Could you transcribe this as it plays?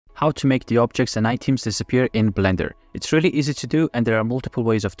how to make the objects and items disappear in Blender. It's really easy to do and there are multiple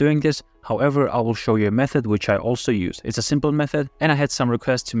ways of doing this. However, I will show you a method which I also use. It's a simple method and I had some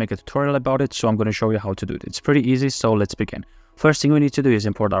requests to make a tutorial about it, so I'm going to show you how to do it. It's pretty easy, so let's begin. First thing we need to do is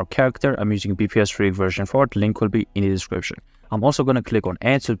import our character. I'm using BPS Rig version 4, the link will be in the description. I'm also going to click on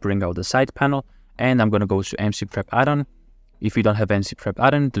Add to bring out the side panel, and I'm going to go to MC Prep add-on. If you don't have MC Prep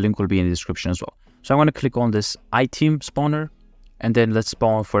add-on, the link will be in the description as well. So I'm going to click on this item spawner, and then let's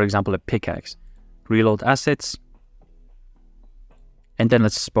spawn, for example, a pickaxe. Reload assets, and then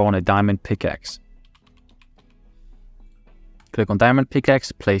let's spawn a diamond pickaxe. Click on diamond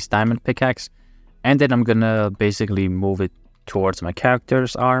pickaxe, place diamond pickaxe, and then I'm going to basically move it towards my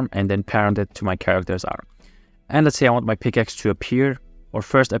character's arm and then parent it to my character's arm. And let's say I want my pickaxe to appear, or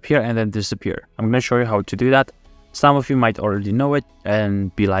first appear and then disappear. I'm going to show you how to do that. Some of you might already know it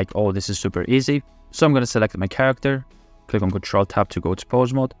and be like, oh, this is super easy. So I'm going to select my character, click on Control Tab to go to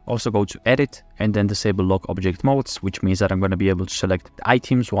pose mode, also go to edit and then disable lock object modes, which means that I'm going to be able to select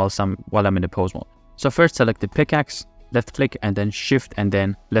items while I'm in the pose mode. So first select the pickaxe, left click and then shift and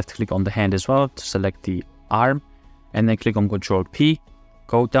then left click on the hand as well to select the arm, and then click on Control P,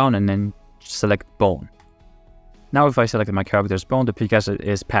 go down and then select bone. Now if I select my character's bone, the pickaxe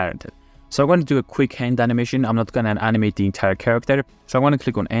is parented. So I'm going to do a quick hand animation. I'm not going to animate the entire character. So I'm going to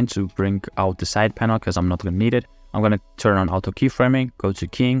click on N to bring out the side panel because I'm not going to need it. I'm going to turn on auto keyframing, go to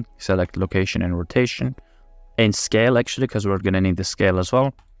keying, select location and rotation, and scale actually because we're going to need the scale as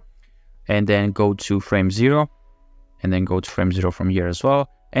well. And then go to frame 0, and then go to frame 0 from here as well.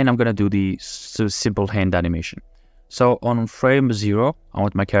 And I'm going to do the simple hand animation. So on frame 0, I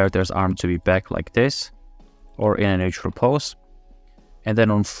want my character's arm to be back like this, or in a neutral pose. And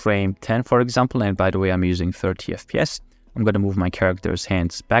then on frame 10, for example, and by the way, I'm using 30 FPS, I'm going to move my character's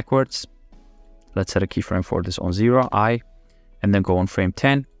hands backwards. Let's set a keyframe for this on 0, and then go on frame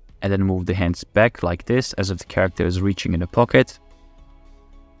 10, and then move the hands back like this, as if the character is reaching in a pocket.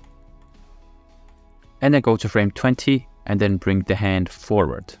 And then go to frame 20, and then bring the hand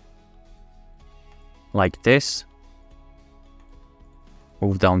forward. Like this.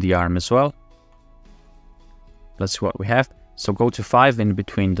 Move down the arm as well. Let's see what we have. So go to 5 in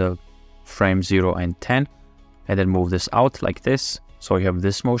between the frame 0 and 10, and then move this out like this. So you have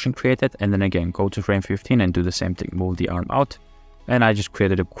this motion created, and then again, go to frame 15 and do the same thing. Move the arm out, and I just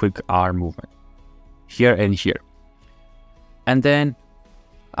created a quick arm movement here and here. And then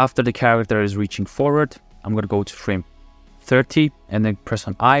after the character is reaching forward, I'm going to go to frame 30 and then press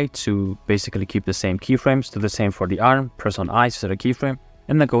on I to basically keep the same keyframes. Do the same for the arm, press on I to set a keyframe,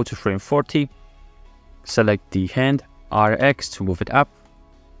 and then go to frame 40, select the hand, RX to move it up,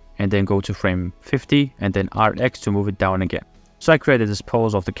 and then go to frame 50 and then RX to move it down again. So I created this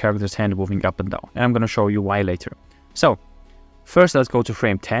pose of the character's hand moving up and down, and I'm going to show you why later. So first let's go to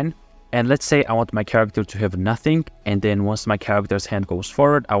frame 10, and let's say I want my character to have nothing, and then once my character's hand goes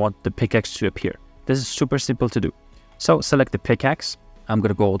forward, I want the pickaxe to appear. This is super simple to do. So select the pickaxe. I'm going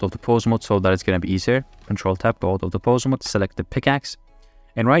to go out of the pose mode so that it's going to be easier. Control Tab, go out of the pose mode, select the pickaxe.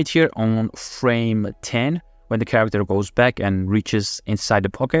 And right here on frame 10, when the character goes back and reaches inside the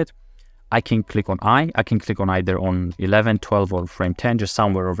pocket, I can click on I. I can click on either on 11, 12 or frame 10, just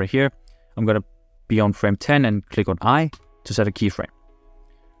somewhere over here. I'm going to be on frame 10 and click on I to set a keyframe.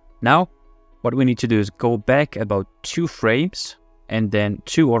 Now, what we need to do is go back about 2 frames and then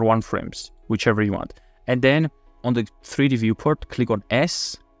 2 or 1 frames, whichever you want. And then on the 3D viewport, click on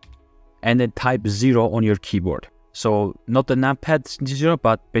S and then type 0 on your keyboard. So not the numpad 0,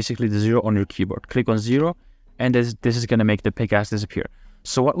 but basically the 0 on your keyboard. Click on 0 and this is going to make the pickaxe disappear.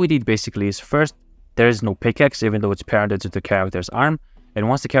 So what we did basically is first, there is no pickaxe even though it's parented to the character's arm. And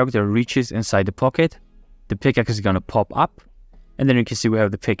once the character reaches inside the pocket, the pickaxe is going to pop up. And then you can see we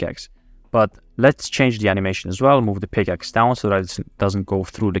have the pickaxe. But let's change the animation as well. Move the pickaxe down so that it doesn't go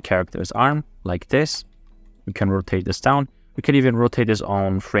through the character's arm like this. We can rotate this down. We can even rotate this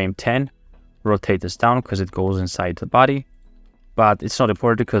on frame 10. Rotate this down because it goes inside the body. But it's not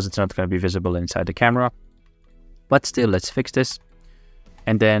important because it's not going to be visible inside the camera. But still, let's fix this.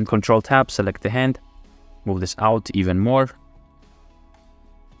 And then Control Tab, select the hand. Move this out even more.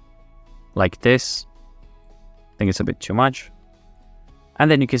 Like this. I think it's a bit too much. And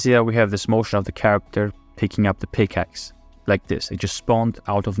then you can see that we have this motion of the character picking up the pickaxe. Like this. It just spawned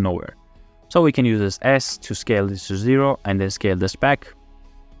out of nowhere. So we can use this S to scale this to 0 and then scale this back.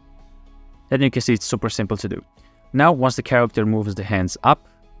 Then you can see it's super simple to do. Now, once the character moves the hands up,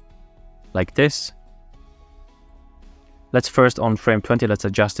 like this, let's first on frame 20, let's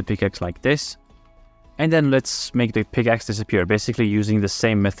adjust the pickaxe like this. And then let's make the pickaxe disappear, basically using the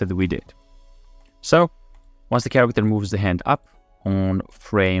same method we did. So, once the character moves the hand up, on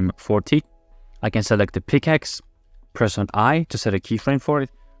frame 40. I can select the pickaxe, press on I to set a keyframe for it,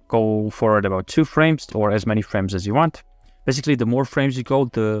 go forward about 2 frames or as many frames as you want. Basically, the more frames you go,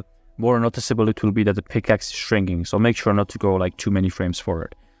 the more noticeable it will be that the pickaxe is shrinking. So make sure not to go like too many frames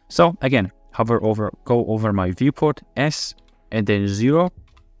forward. So again, go over my viewport, S, and then 0,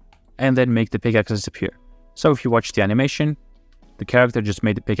 and then make the pickaxe disappear. So if you watch the animation, the character just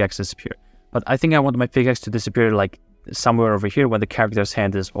made the pickaxe disappear. But I think I want my pickaxe to disappear like somewhere over here when the character's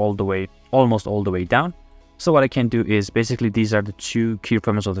hand is almost all the way down. So what I can do is basically these are the 2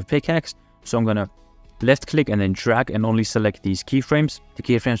 keyframes of the pickaxe. So I'm gonna left click and then drag and only select these keyframes. The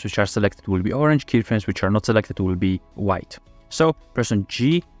keyframes which are selected will be orange, keyframes which are not selected will be white. So press on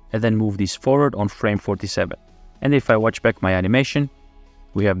G and then move these forward on frame 47. And if I watch back my animation,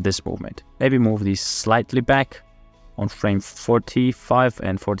 we have this movement. Maybe move these slightly back on frame 45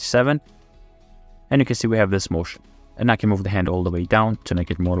 and 47. And you can see we have this motion. And I can move the hand all the way down to make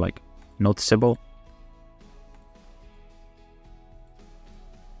it more like noticeable.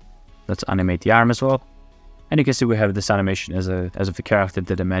 Let's animate the arm as well. And you can see we have this animation as if the character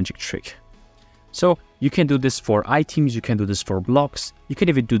did a magic trick. So you can do this for items, you can do this for blocks, you can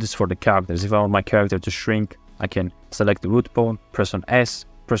even do this for the characters. If I want my character to shrink, I can select the root bone, press on S,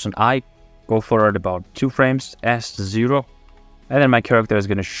 press on I, go forward about 2 frames, S 0, and then my character is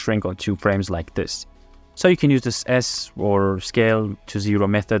going to shrink on 2 frames like this. So you can use this S or scale to 0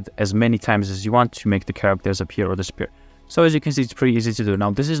 method as many times as you want to make the characters appear or disappear. So as you can see, it's pretty easy to do.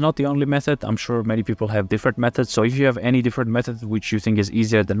 Now, this is not the only method. I'm sure many people have different methods. So if you have any different method which you think is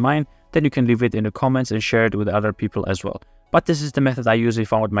easier than mine, then you can leave it in the comments and share it with other people as well. But this is the method I use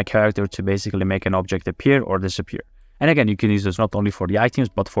if I want my character to basically make an object appear or disappear. And again, you can use this not only for the items,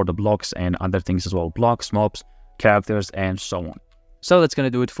 but for the blocks and other things as well. Blocks, mobs, characters, and so on. So that's going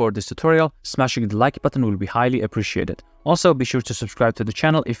to do it for this tutorial. Smashing the like button will be highly appreciated. Also, be sure to subscribe to the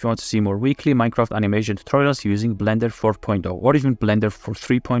channel if you want to see more weekly Minecraft animation tutorials using Blender 4.0 or even Blender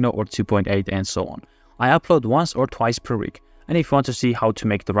 3.0 or 2.8 and so on. I upload once or twice per week. And if you want to see how to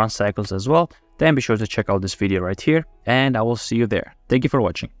make the run cycles as well, then be sure to check out this video right here, and I will see you there. Thank you for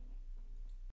watching.